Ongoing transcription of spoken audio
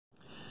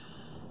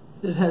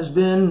It has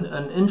been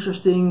an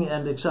interesting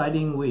and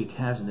exciting week,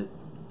 hasn't it?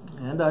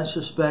 And I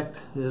suspect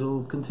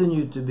it'll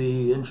continue to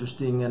be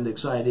interesting and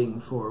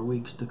exciting for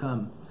weeks to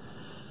come.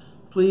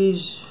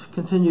 Please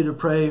continue to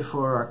pray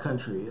for our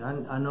country.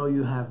 I know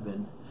you have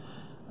been.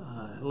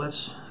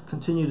 Let's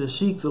continue to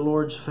seek the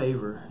Lord's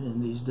favor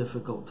in these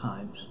difficult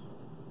times.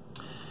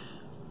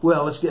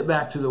 Well, let's get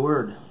back to the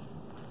Word.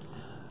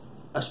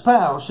 A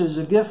spouse is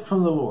a gift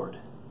from the Lord.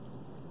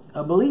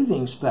 A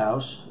believing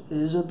spouse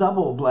is a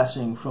double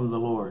blessing from the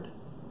Lord.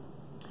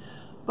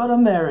 But a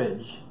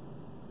marriage,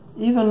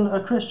 even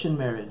a Christian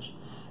marriage,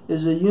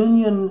 is a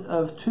union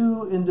of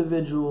two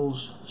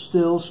individuals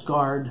still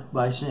scarred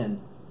by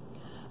sin.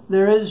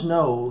 There is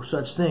no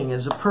such thing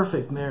as a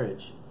perfect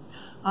marriage.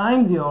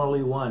 I'm the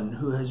only one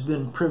who has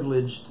been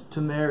privileged to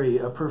marry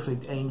a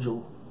perfect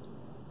angel.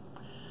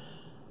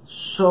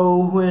 So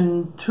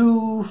when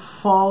two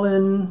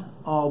fallen,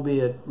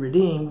 albeit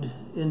redeemed,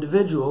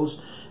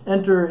 individuals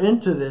enter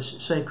into this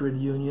sacred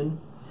union,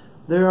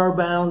 there are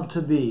bound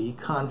to be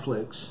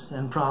conflicts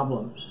and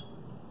problems.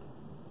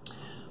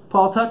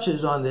 Paul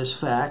touches on this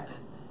fact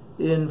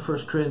in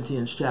 1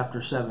 Corinthians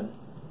chapter 7,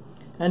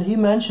 and he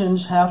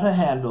mentions how to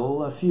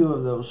handle a few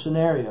of those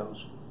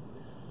scenarios.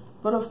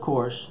 But of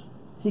course,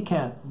 he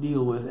can't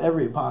deal with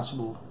every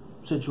possible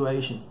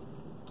situation.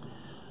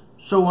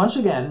 So once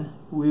again,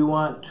 we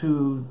want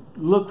to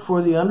look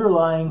for the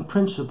underlying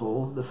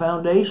principle, the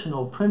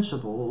foundational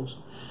principles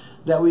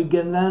that we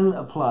can then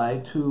apply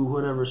to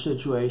whatever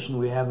situation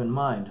we have in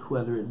mind,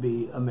 whether it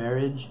be a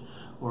marriage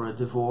or a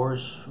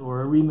divorce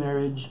or a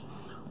remarriage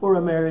or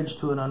a marriage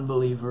to an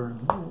unbeliever,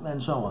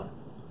 and so on.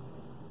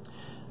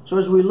 So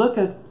as we look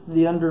at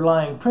the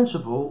underlying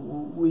principle,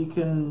 we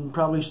can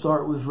probably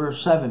start with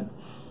verse 7.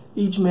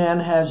 Each man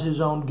has his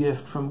own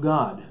gift from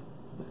God,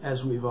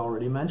 as we've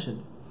already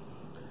mentioned.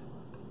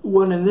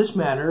 One in this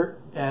manner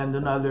and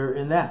another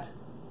in that.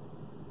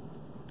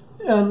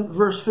 And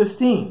verse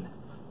 15.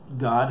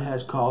 God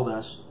has called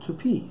us to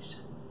peace.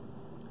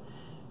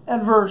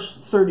 And verse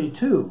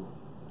 32,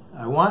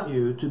 I want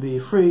you to be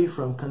free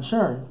from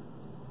concern.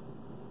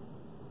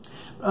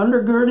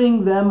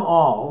 Undergirding them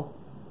all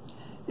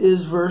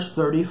is verse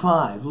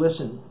 35.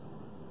 Listen.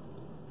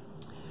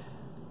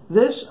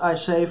 This I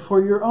say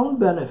for your own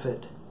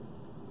benefit,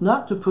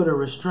 not to put a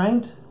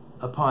restraint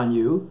upon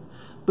you,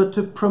 but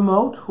to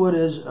promote what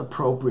is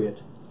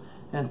appropriate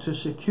and to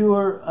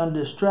secure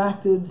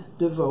undistracted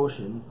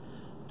devotion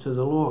to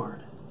the Lord.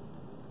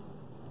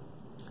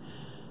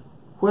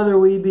 Whether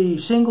we be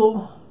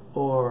single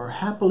or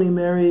happily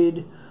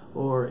married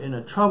or in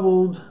a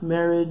troubled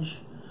marriage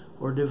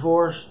or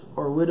divorced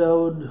or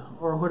widowed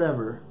or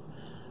whatever,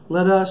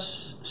 let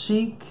us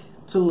seek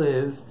to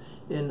live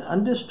in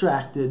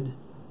undistracted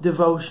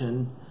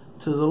devotion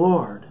to the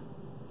Lord.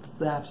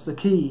 That's the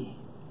key.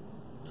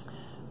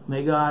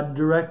 May God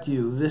direct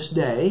you this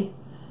day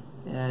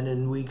and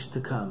in weeks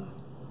to come.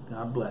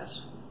 God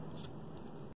bless.